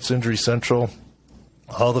Sports Injury Central.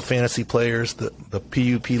 All the fantasy players, the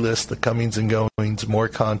PUP list, the comings and goings, more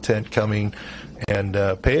content coming. And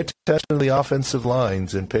pay attention to the offensive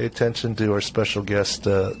lines and pay attention to our special guest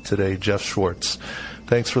today, Geoff Schwartz.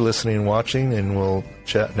 Thanks for listening and watching, and we'll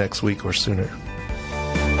chat next week or sooner.